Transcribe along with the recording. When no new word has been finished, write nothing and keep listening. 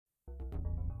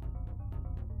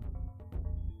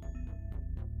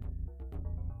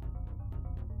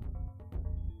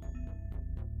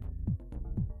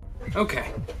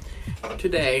Okay,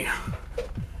 today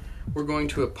we're going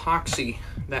to epoxy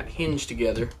that hinge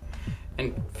together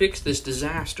and fix this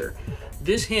disaster.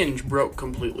 This hinge broke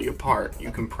completely apart.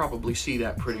 You can probably see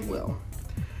that pretty well.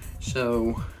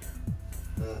 So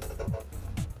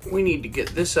we need to get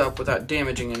this up without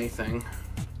damaging anything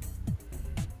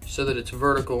so that it's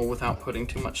vertical without putting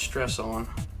too much stress on.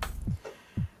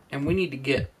 And we need to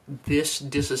get this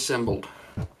disassembled.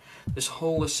 This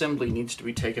whole assembly needs to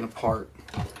be taken apart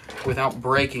without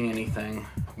breaking anything,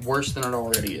 worse than it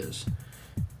already is.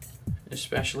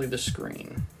 Especially the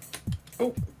screen.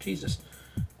 Oh, Jesus.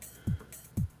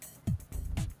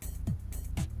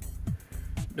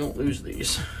 Don't lose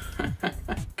these.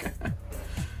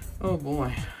 Oh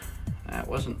boy, that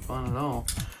wasn't fun at all.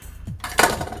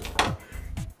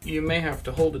 You may have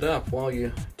to hold it up while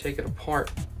you take it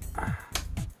apart.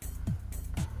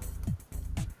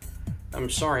 I'm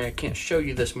sorry I can't show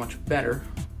you this much better,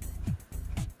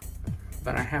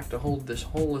 but I have to hold this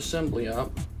whole assembly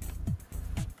up.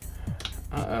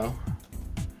 Uh-oh.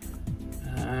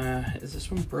 Is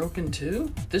this one broken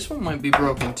too? This one might be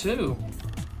broken too.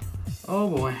 Oh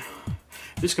boy.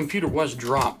 This computer was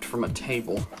dropped from a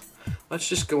table. Let's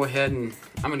just go ahead and,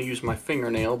 I'm going to use my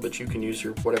fingernail, but you can use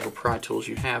your whatever pry tools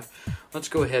you have. Let's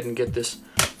go ahead and get this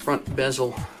front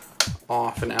bezel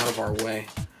off and out of our way.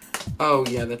 Oh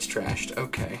yeah, that's trashed.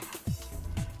 Okay.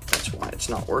 That's why it's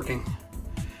not working.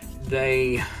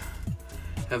 They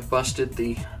have busted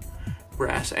the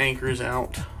brass anchors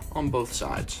out on both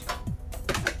sides.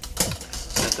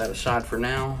 Set that aside for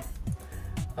now.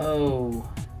 Oh.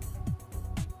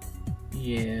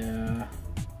 Yeah.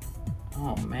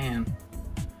 Oh man.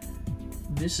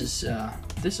 This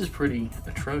is pretty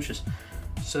atrocious.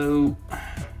 So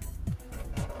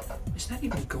is that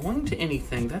even going to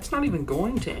anything? That's not even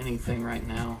going to anything right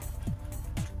now.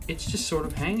 It's just sort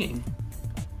of hanging.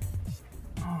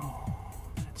 Oh,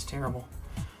 that's terrible.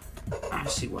 I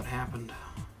see what happened.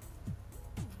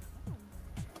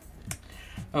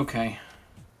 Okay.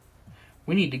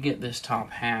 We need to get this top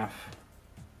half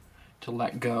to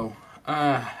let go.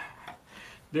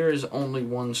 There is only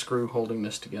one screw holding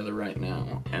this together right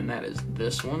now, and that is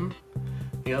this one.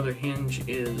 The other hinge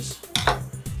is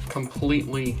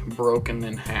completely broken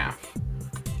in half.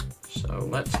 So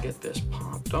let's get this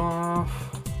popped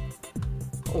off.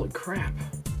 Holy crap.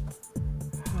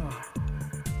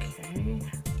 Okay.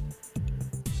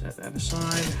 Set that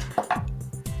aside.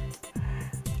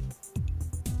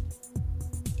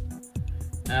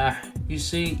 You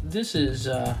see, this is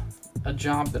a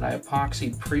job that I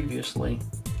epoxied previously,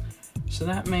 so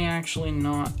that may actually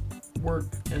not work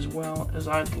as well as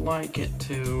I'd like it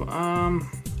to.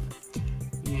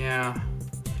 Yeah,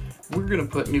 we're gonna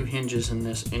put new hinges in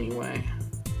this anyway,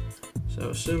 so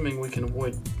assuming we can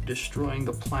avoid destroying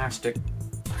the plastic.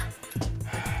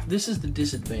 This is the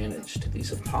disadvantage to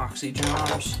these epoxy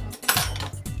jobs,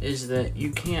 is that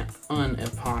you can't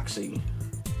unepoxy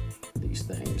these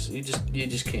things. You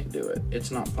just can't do it.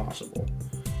 It's not possible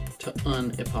to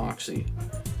unepoxy.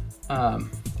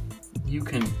 You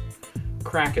can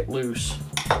crack it loose,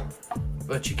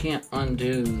 but you can't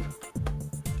undo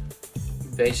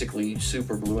basically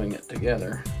super gluing it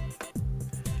together.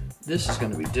 This is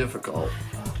going to be difficult.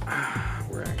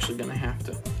 We're actually going to have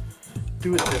to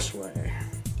do it this way.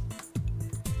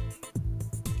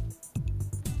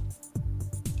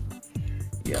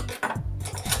 Yep.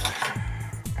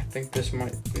 I think this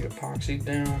might be epoxied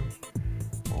down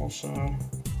also.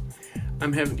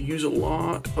 I'm having to use a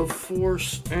lot of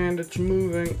force and it's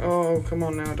moving. Oh, come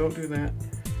on now, don't do that.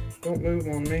 Don't move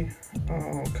on me.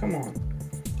 Oh, come on.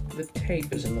 The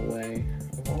tape is in the way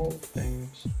of all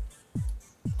things.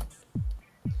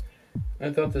 I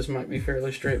thought this might be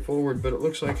fairly straightforward, but it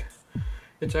looks like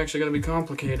it's actually going to be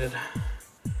complicated.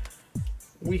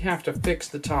 We have to fix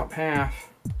the top half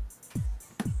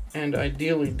and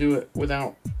ideally do it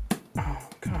without, oh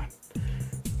God,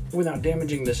 without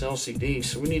damaging this LCD,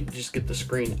 so we need to just get the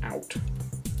screen out.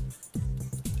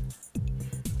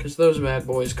 Because those bad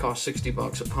boys cost 60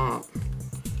 bucks a pop.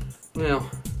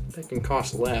 Well, they can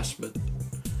cost less, but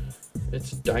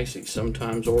it's dicey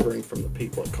sometimes ordering from the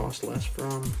people it costs less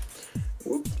from.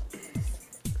 Whoop.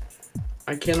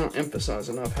 I cannot emphasize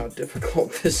enough how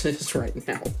difficult this is right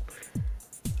now.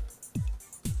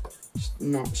 Just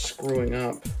not screwing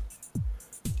up.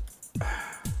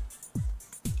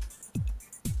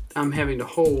 I'm having to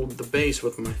hold the base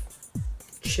with my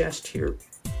chest here.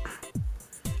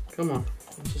 Come on,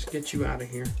 let's just get you out of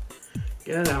here.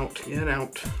 Get out, get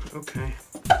out. Okay,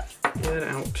 get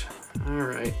out. All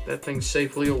right, that thing's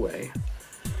safely away.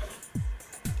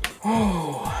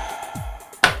 Oh,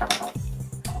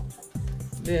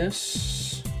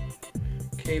 this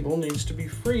cable needs to be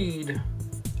freed.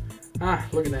 Ah,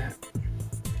 look at that.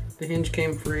 The hinge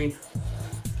came free.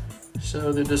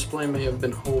 So the display may have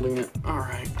been holding it. All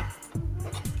right.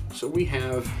 So we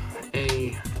have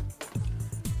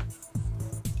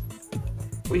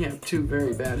two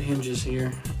very bad hinges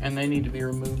here, and they need to be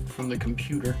removed from the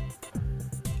computer.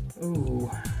 Ooh.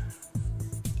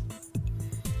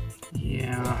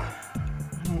 Yeah.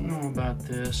 I don't know about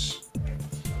this.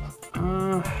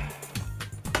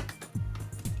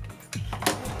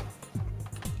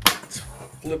 Let's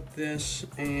flip this,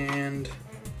 and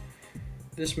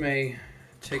this may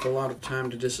take a lot of time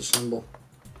to disassemble.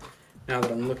 Now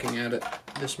that I'm looking at it,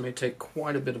 this may take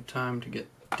quite a bit of time to get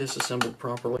disassembled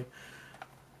properly.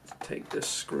 Let's take this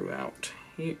screw out.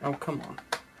 Oh, come on.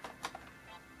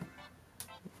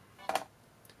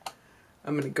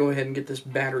 I'm going to go ahead and get this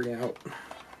battery out.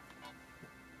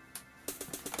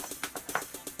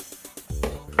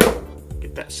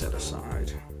 Get that set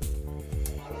aside.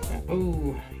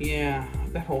 Oh, yeah,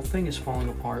 that whole thing is falling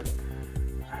apart.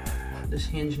 This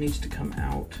hinge needs to come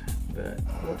out, but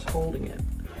what's holding it?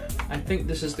 I think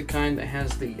this is the kind that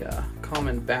has the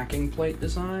common backing plate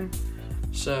design,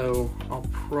 so I'll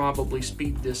probably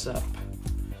speed this up.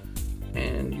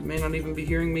 And you may not even be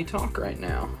hearing me talk right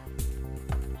now.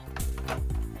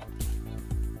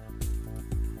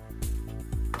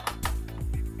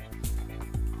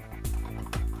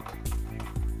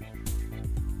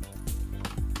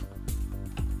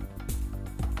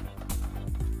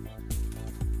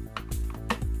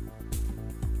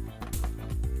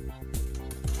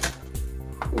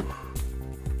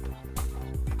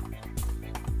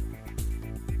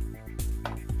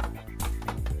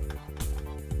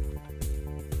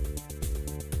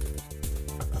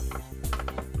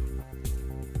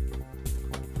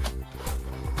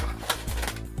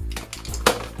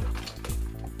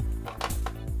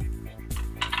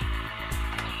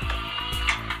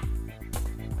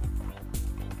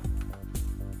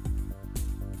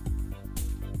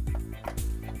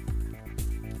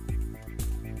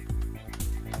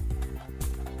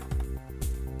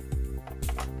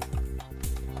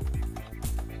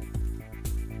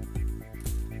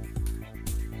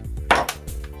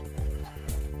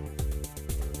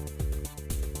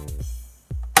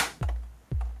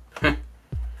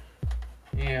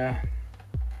 Yeah,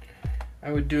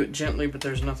 I would do it gently, but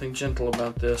there's nothing gentle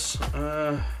about this.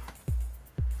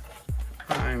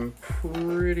 I'm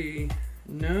pretty...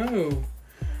 No,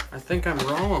 I think I'm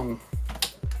wrong.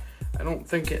 I don't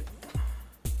think it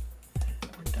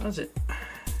does it.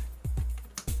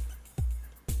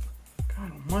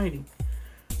 God almighty.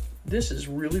 This is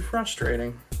really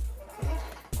frustrating.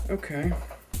 Okay.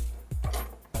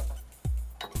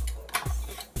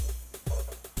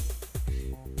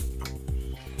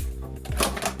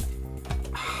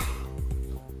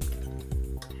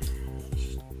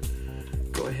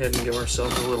 Go ahead and give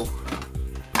ourselves a little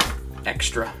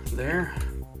extra there.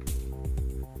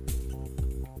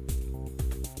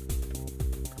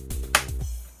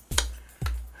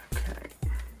 Okay.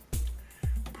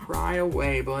 Pry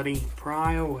away, buddy.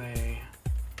 Pry away.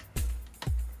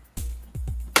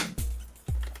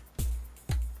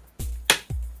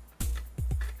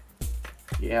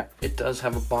 Yeah, it does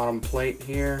have a bottom plate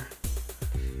here.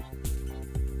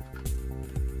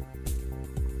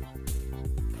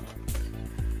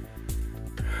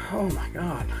 Oh my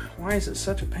God, why is it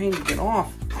such a pain to get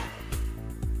off?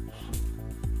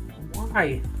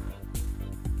 Why?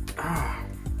 Oh,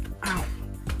 ow.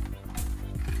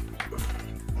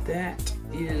 That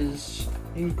is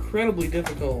incredibly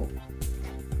difficult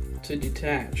to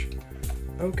detach.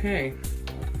 Okay.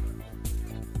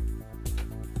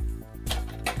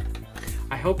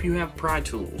 I hope you have pry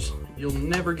tools. You'll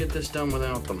never get this done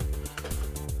without them.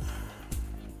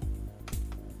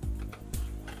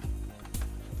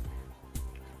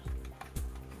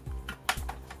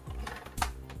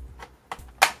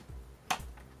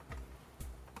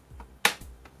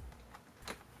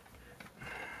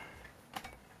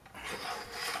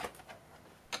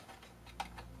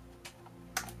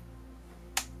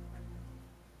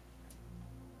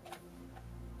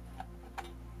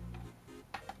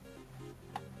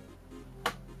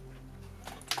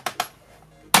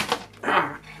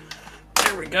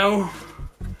 Go.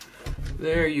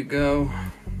 There you go.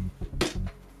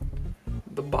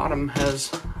 The bottom has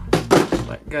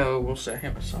let go. We'll set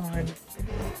him aside.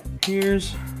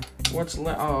 Here's what's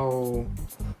left. Oh.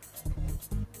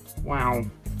 Wow.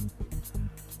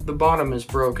 The bottom is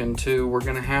broken too. We're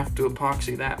gonna have to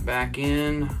epoxy that back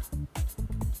in.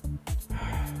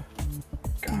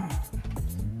 God.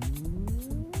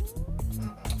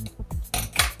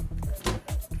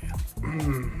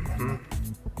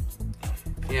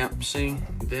 Yep, see,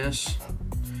 this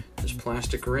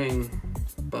plastic ring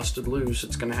busted loose.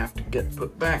 It's gonna have to get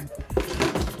put back.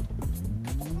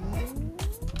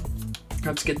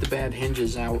 Let's get the bad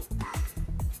hinges out.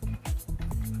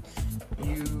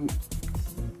 You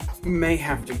may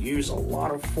have to use a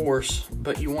lot of force,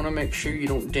 but you want to make sure you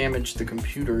don't damage the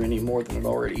computer any more than it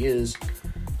already is.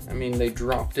 I mean, they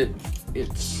dropped it.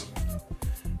 It's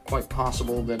quite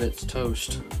possible that it's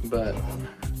toast, but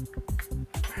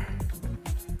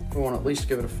we want to at least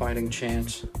give it a fighting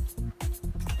chance.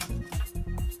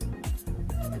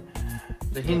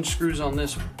 The hinge screws on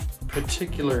this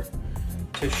particular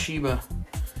Toshiba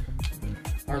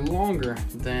are longer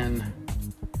than...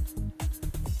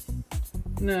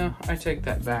 No, I take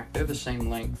that back. They're the same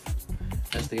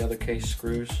length as the other case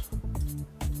screws.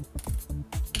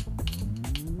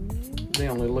 They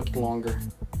only looked longer.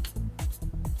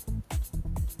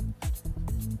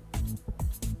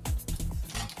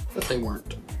 But they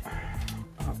weren't.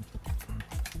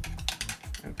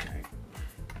 Okay.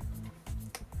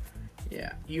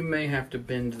 Yeah, you may have to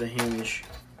bend the hinge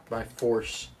by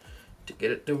force to get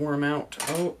it to worm out.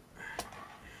 Oh,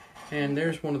 and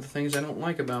there's one of the things I don't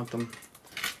like about them.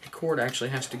 The cord actually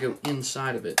has to go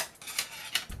inside of it.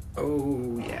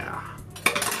 Oh yeah,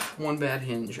 one bad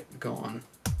hinge gone.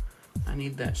 I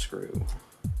need that screw.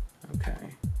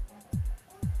 Okay.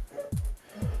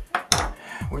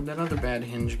 Where'd that other bad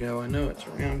hinge go? I know it's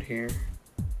around here.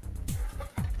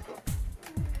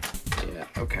 Yeah,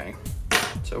 okay.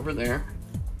 It's over there.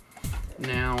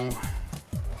 Now,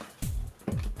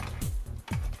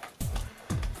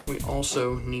 we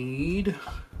also need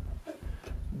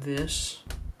this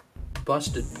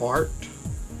busted part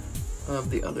of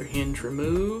the other hinge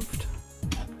removed.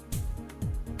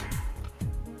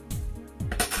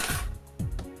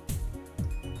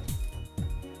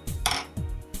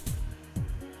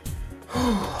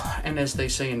 And as they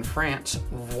say in France,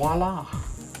 voila!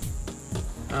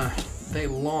 They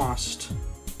lost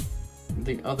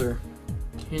the other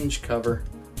hinge cover.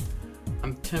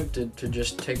 I'm tempted to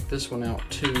just take this one out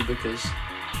too because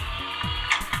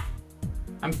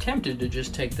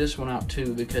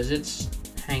it's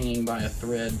hanging by a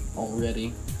thread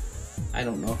already. I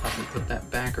don't know if I can put that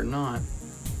back or not.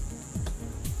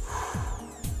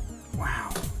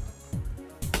 Wow.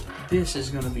 This is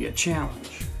going to be a challenge.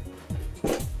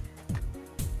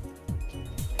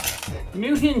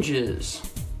 New hinges.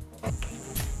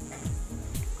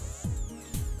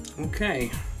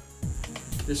 Okay.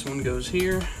 This one goes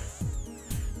here.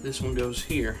 This one goes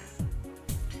here.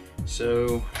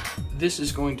 So this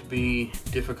is going to be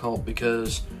difficult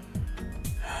because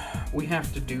we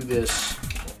have to do this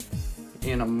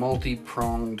in a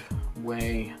multi-pronged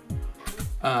way.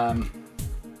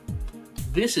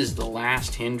 This is the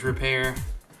last hinge repair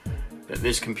that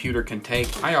this computer can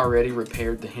take. I already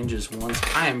repaired the hinges once.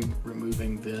 I am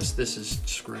removing this. This is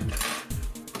screwed.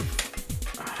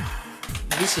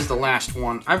 This is the last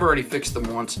one. I've already fixed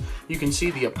them once. You can see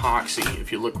the epoxy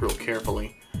if you look real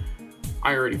carefully.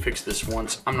 I already fixed this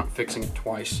once. I'm not fixing it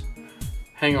twice.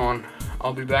 Hang on.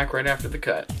 I'll be back right after the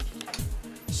cut.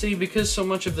 See, because so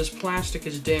much of this plastic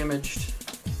is damaged,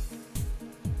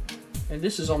 and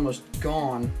this is almost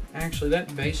gone. Actually,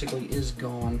 that basically is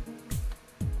gone.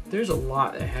 There's a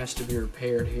lot that has to be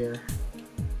repaired here.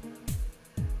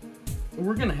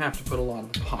 We're gonna have to put a lot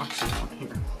of epoxy on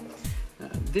here.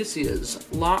 This is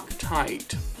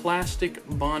Loctite plastic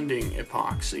bonding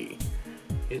epoxy.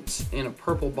 It's in a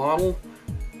purple bottle.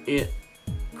 It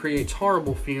creates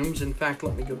horrible fumes. In fact,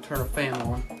 let me go turn a fan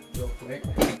on real quick.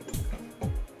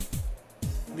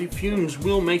 The fumes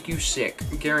will make you sick,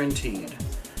 guaranteed.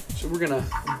 So we're gonna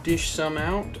dish some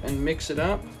out and mix it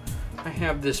up. I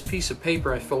have this piece of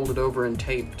paper I folded over and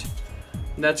taped.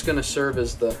 That's gonna serve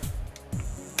as the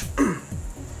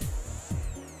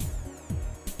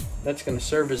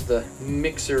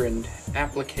mixer and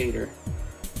applicator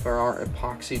for our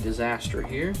epoxy disaster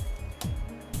here.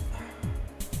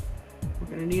 We're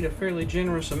gonna need a fairly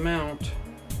generous amount.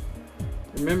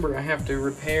 Remember, I have to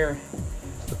repair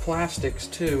the plastics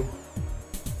too.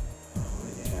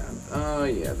 Oh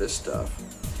yeah, this stuff.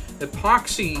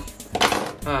 Epoxy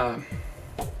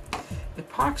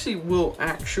will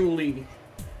actually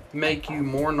make you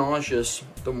more nauseous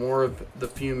the more of the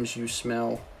fumes you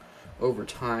smell over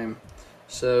time.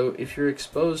 So if you're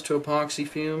exposed to epoxy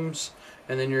fumes,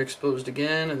 and then you're exposed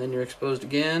again, and then you're exposed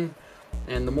again,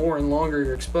 and the more and longer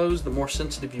you're exposed, the more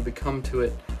sensitive you become to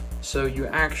it. So you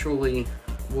actually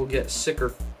will get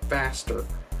sicker faster.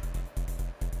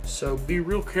 So be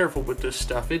real careful with this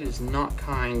stuff. It is not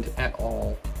kind at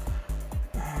all.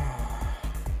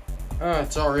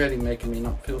 It's already making me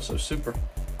not feel so super.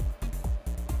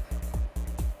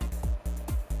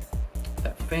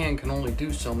 fan can only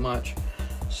do so much.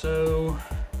 So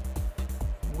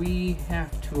we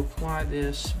have to apply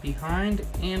this behind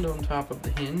and on top of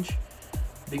the hinge,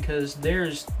 because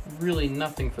there's really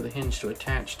nothing for the hinge to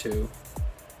attach to.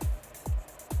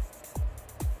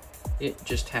 It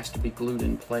just has to be glued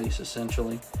in place,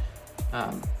 essentially.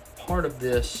 Part of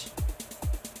this,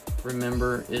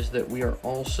 remember, is that we are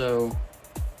also,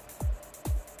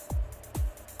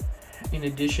 in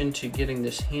addition to getting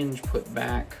this hinge put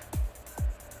back,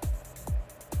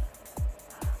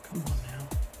 come on now,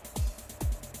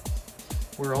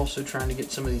 we're also trying to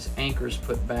get some of these anchors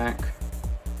put back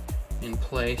in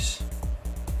place.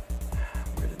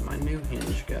 Where did my new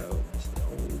hinge go? That's the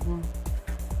old one.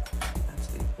 That's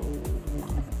the old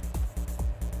one.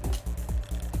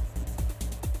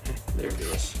 There it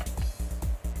is.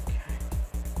 Okay.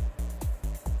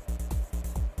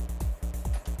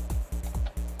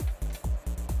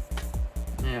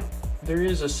 Now, there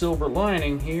is a silver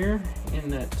lining here in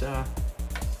that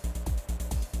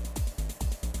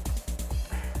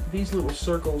these little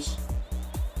circles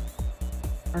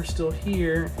are still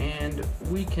here, and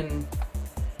we can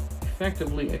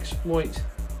effectively exploit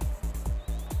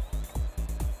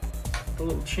the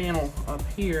little channel up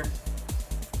here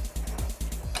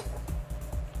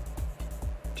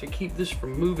to keep this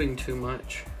from moving too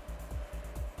much.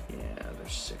 Yeah,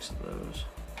 there's 6 of those.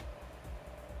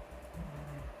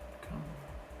 Come on.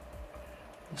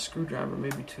 The screwdriver may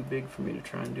be too big for me to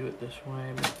try and do it this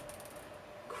way, but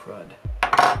crud.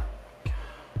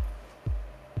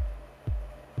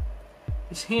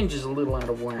 This hinge is a little out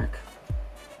of whack.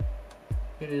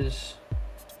 It is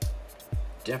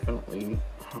definitely,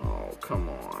 oh, come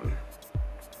on.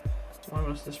 Why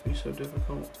must this be so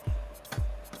difficult?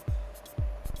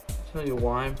 I'll tell you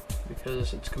why,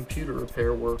 because it's computer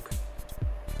repair work.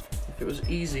 If it was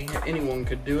easy, anyone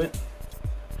could do it.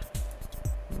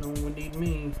 No one would need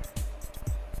me.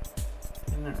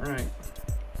 Isn't that right?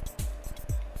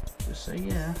 Just say,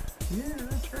 yeah,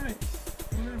 that's right.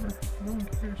 Whatever, no one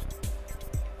cares.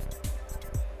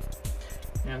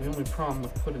 Now the only problem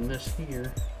with putting this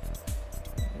here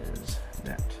is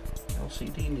that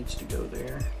LCD needs to go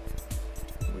there.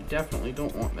 We definitely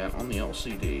don't want that on the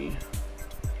LCD.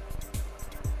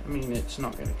 I mean, it's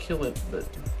not going to kill it, but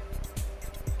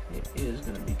it is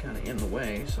going to be kind of in the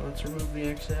way. So let's remove the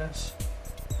excess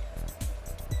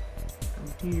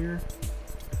from here.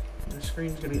 And the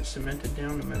screen's going to get cemented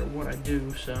down no matter what I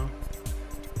do, so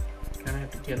kind of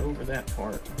have to get over that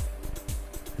part.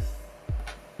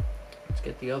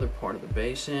 Get the other part of the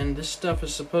base in. This stuff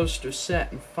is supposed to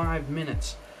set in 5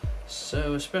 minutes,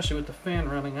 so especially with the fan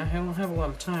running, I don't have a lot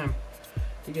of time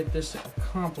to get this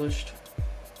accomplished.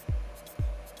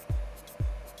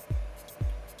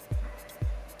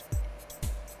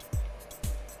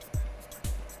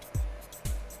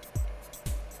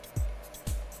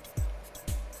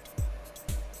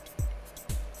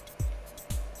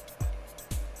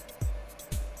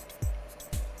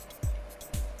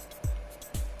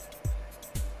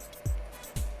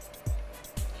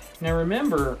 Now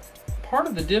remember, part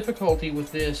of the difficulty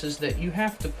with this is that you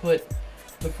have to put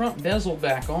the front bezel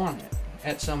back on it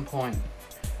at some point.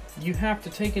 You have to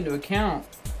take into account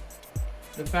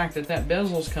the fact that that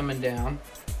bezel's coming down,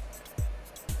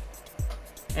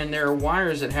 and there are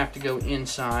wires that have to go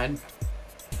inside.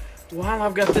 While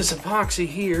I've got this epoxy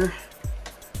here,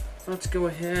 let's go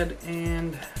ahead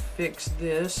and fix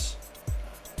this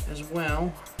as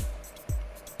well.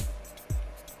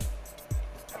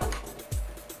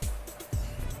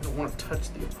 I don't want to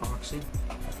touch the epoxy.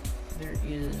 There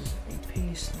is a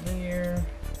piece there.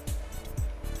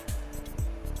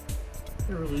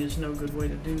 There really is no good way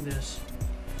to do this.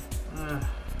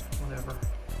 Whatever.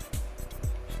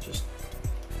 Let's just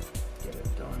get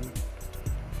it done.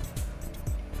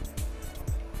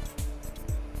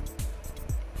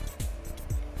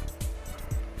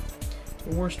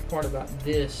 The worst part about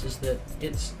this is that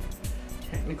it's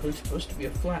technically supposed to be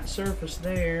a flat surface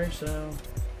there, so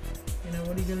you know,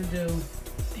 what are you gonna do?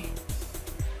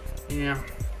 Yeah,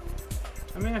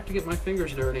 I may have to get my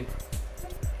fingers dirty.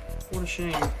 What a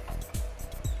shame.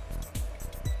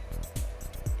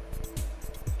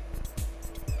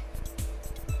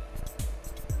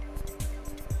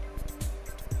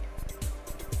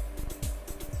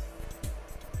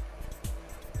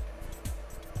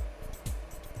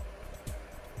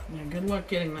 Yeah, good luck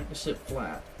getting that to sit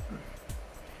flat.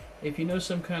 If you know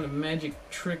some kind of magic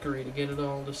trickery to get it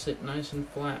all to sit nice and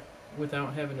flat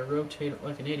without having to rotate it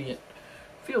like an idiot,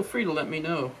 feel free to let me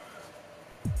know.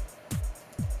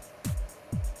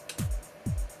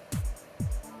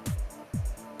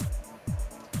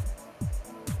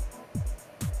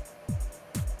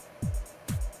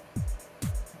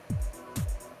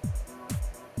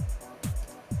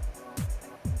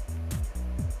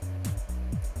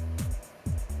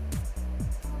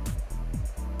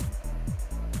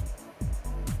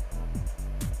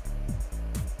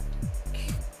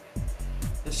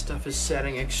 stuff is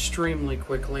setting extremely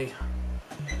quickly.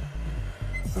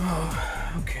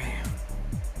 Oh, okay.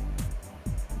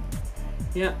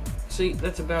 Yeah, see,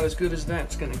 that's about as good as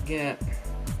that's gonna get.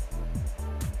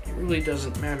 It really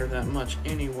doesn't matter that much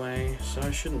anyway, so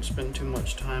I shouldn't spend too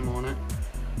much time on it.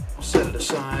 I'll set it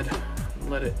aside,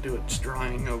 let it do its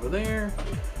drying over there.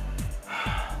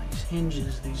 These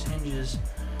hinges.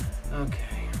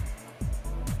 Okay.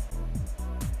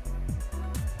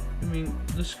 I mean,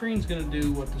 the screen's gonna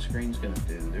do what the screen's gonna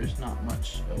do. There's not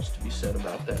much else to be said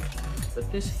about that. But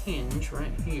this hinge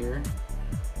right here,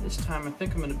 this time I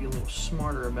think I'm gonna be a little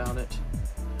smarter about it.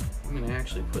 I'm gonna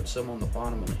actually put some on the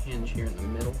bottom of the hinge here in the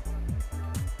middle,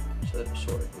 so that it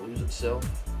sort of glues itself.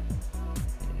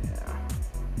 Yeah.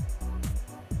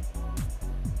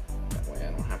 That way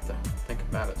I don't have to think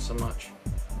about it so much.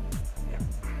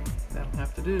 That'll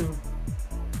have to do.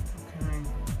 Okay.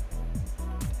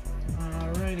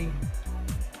 Alrighty.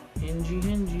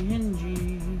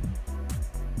 Hingey.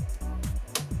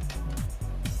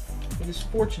 It is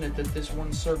fortunate that this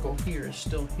one circle here is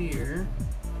still here,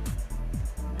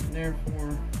 and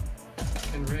therefore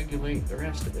can regulate the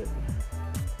rest of it.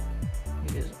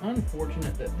 It is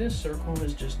unfortunate that this circle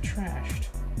is just trashed,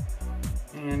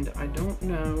 and I don't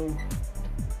know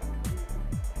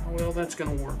how well that's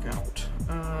going to work out.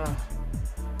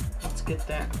 Let's get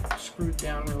that screwed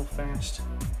down real fast.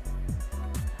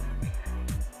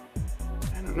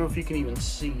 I don't know if you can even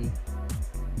see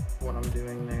what I'm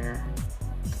doing there.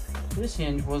 This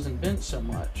hinge wasn't bent so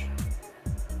much.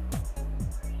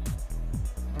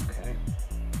 Okay.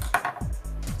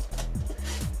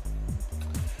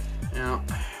 Now,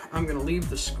 I'm going to leave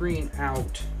the screen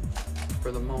out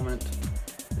for the moment.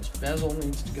 This bezel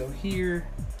needs to go here.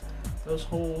 Those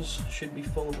holes should be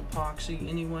full of epoxy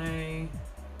anyway,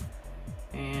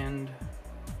 and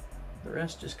the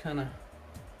rest just kind of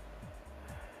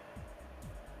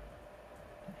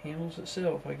handles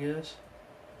itself, I guess.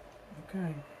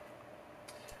 Okay.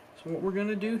 So what we're going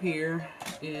to do here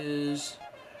is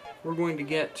we're going to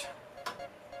get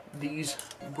these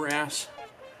brass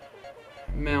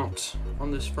mounts on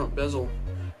this front bezel.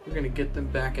 We're going to get them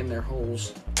back in their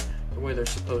holes the way they're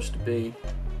supposed to be.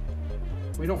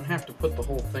 We don't have to put the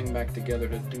whole thing back together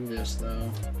to do this,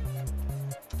 though.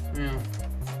 Yeah,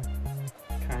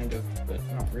 kind of, but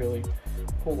not really.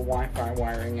 Pull the Wi-Fi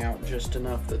wiring out just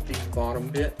enough that these bottom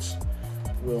bits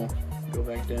will go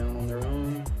back down on their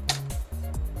own.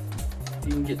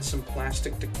 You can get some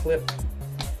plastic to clip,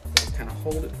 it'll kind of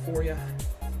hold it for you.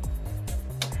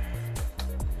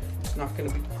 It's not going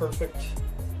to be perfect.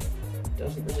 It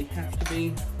doesn't really have to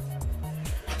be.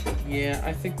 Yeah,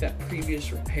 I think that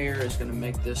previous repair is going to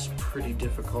make this pretty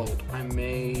difficult. I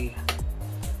may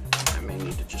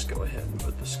need to just go ahead and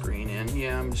put the screen in.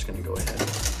 Yeah, I'm just going to go ahead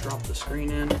and drop the screen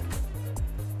in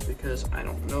because I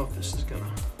don't know if this is going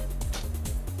to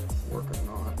work or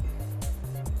not.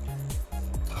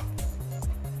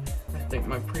 I think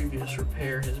my previous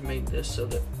repair has made this so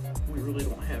that we really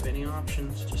don't have any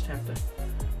options. Just have to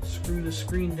screw the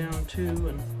screen down too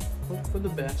and hope for the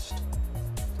best.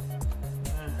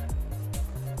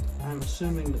 I'm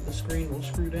assuming that the screen will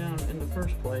screw down in the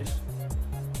first place.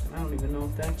 And I don't even know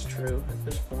if that's true at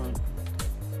this point.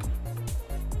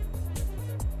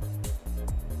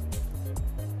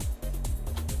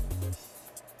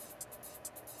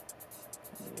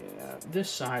 Yeah, this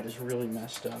side is really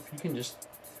messed up. You can just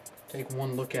take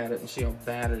one look at it and see how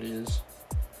bad it is.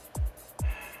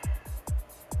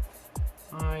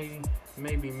 I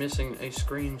may be missing a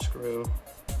screen screw.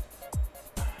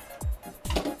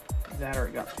 That or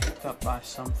it got picked up by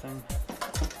something.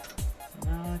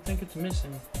 No, I think it's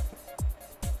missing.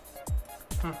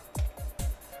 Huh.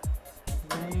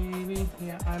 Maybe.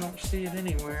 Yeah, I don't see it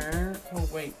anywhere. Oh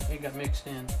wait, it got mixed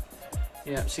in.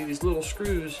 Yeah, see these little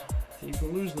screws, you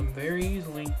can lose them very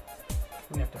easily.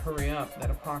 We have to hurry up.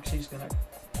 That epoxy's gonna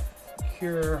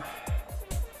cure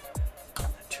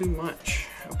too much.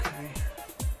 Okay.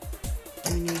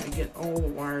 We need to get all the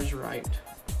wires right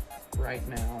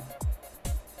now.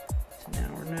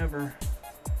 Now or never.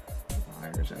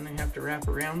 Wires, and they have to wrap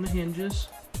around the hinges.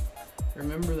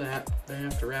 Remember that. They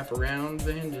have to wrap around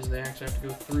the hinges. They actually have to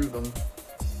go through them.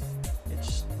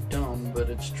 It's dumb, but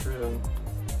it's true.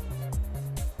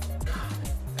 God,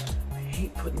 I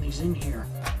hate putting these in here.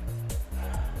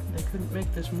 They couldn't make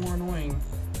this more annoying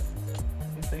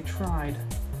if they tried.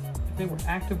 If they were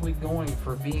actively going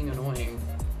for being annoying,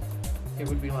 it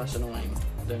would be less annoying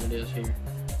than it is here.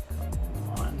 Come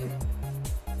on.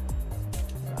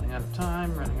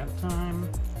 Running out of time.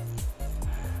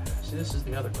 See, this is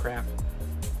the other crap,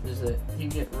 is that you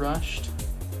get rushed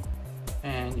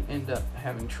and you end up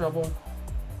having trouble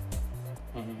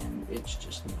and it's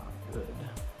just not good.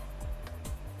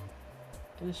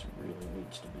 This really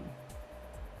needs to be.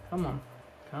 Come on,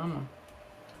 come on,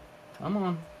 come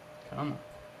on, come on.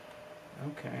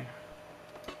 Okay.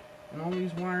 And all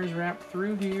these wires wrap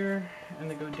through here,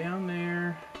 and they go down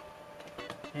there,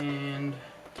 and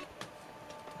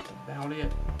that's about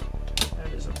it.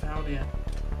 That is about it.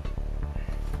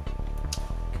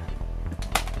 Okay.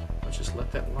 Let's just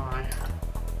let that lie.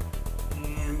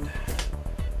 And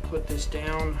put this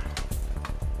down.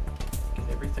 Get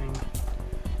everything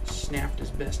snapped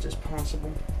as best as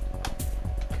possible.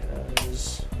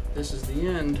 Because this is the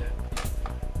end.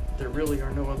 There really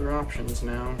are no other options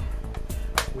now.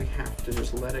 We have to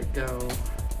just let it go.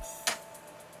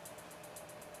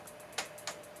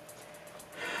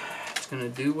 It's gonna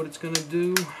do what it's gonna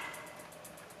do.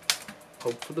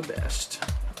 Hope for the best.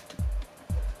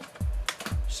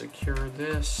 Secure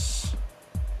this.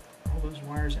 All those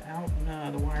wires out?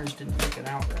 No, the wires didn't make it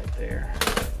out right there.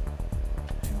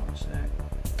 Hang on a sec.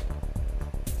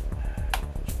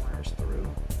 Those wires through.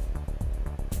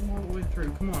 Come all the way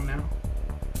through. Come on now.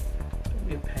 Don't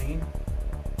be a pain.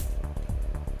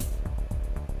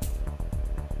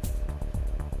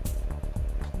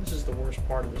 This is the worst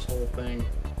part of this whole thing.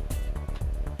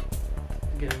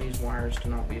 Getting these wires to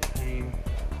not be a pain.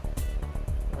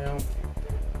 Well,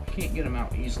 can't get them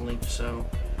out easily, so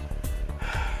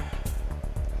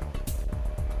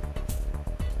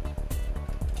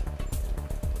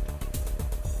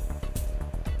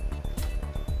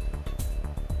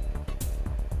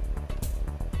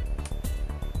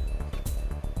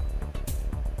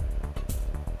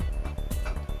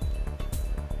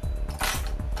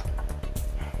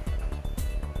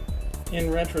in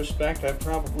retrospect, I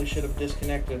probably should have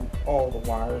disconnected all the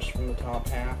wires from the top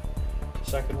half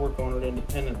so I could work on it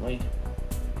independently.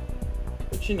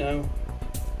 But you know,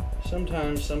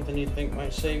 sometimes something you think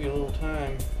might save you a little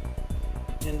time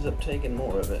ends up taking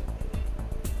more of it.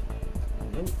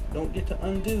 Nope, don't get to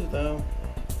undo though.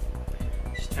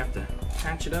 Just have to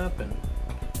patch it up and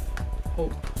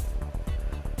hope.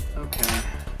 Okay,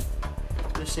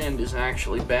 this end is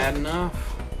actually bad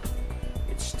enough.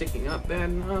 It's sticking up bad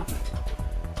enough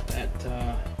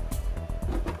that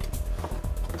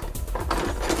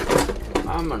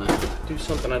I'm gonna do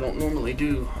something I don't normally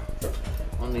do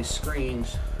on these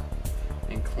screens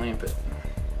and clamp it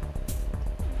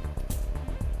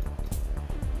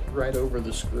right over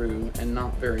the screw, and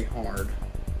not very hard.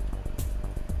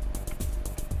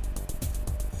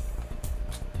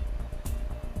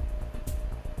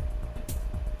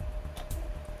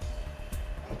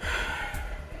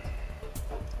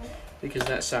 Because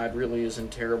that side really is in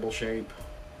terrible shape.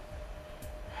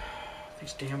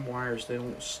 These damn wires, they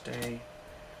don't stay.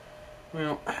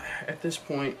 Well, at this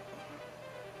point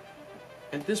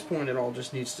it all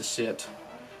just needs to sit,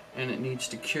 and it needs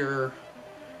to cure,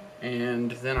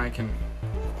 and then I can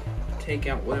take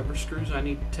out whatever screws I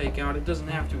need to take out. It doesn't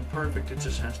have to be perfect, it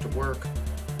just has to work.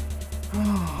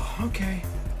 Oh, okay.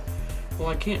 Well,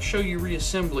 I can't show you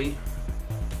reassembly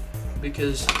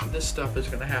because this stuff is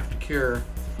going to have to cure,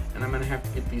 and I'm going to have to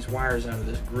get these wires out of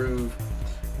this groove.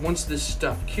 Once this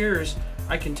stuff cures,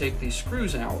 I can take these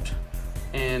screws out,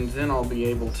 and then I'll be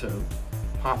able to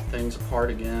pop things apart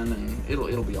again, and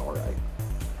it'll be all right.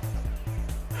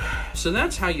 So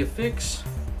that's how you fix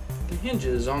the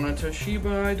hinges on a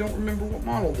Toshiba. I don't remember what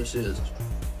model this is.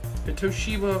 A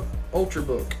Toshiba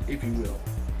Ultrabook, if you will.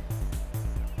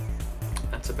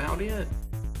 That's about it.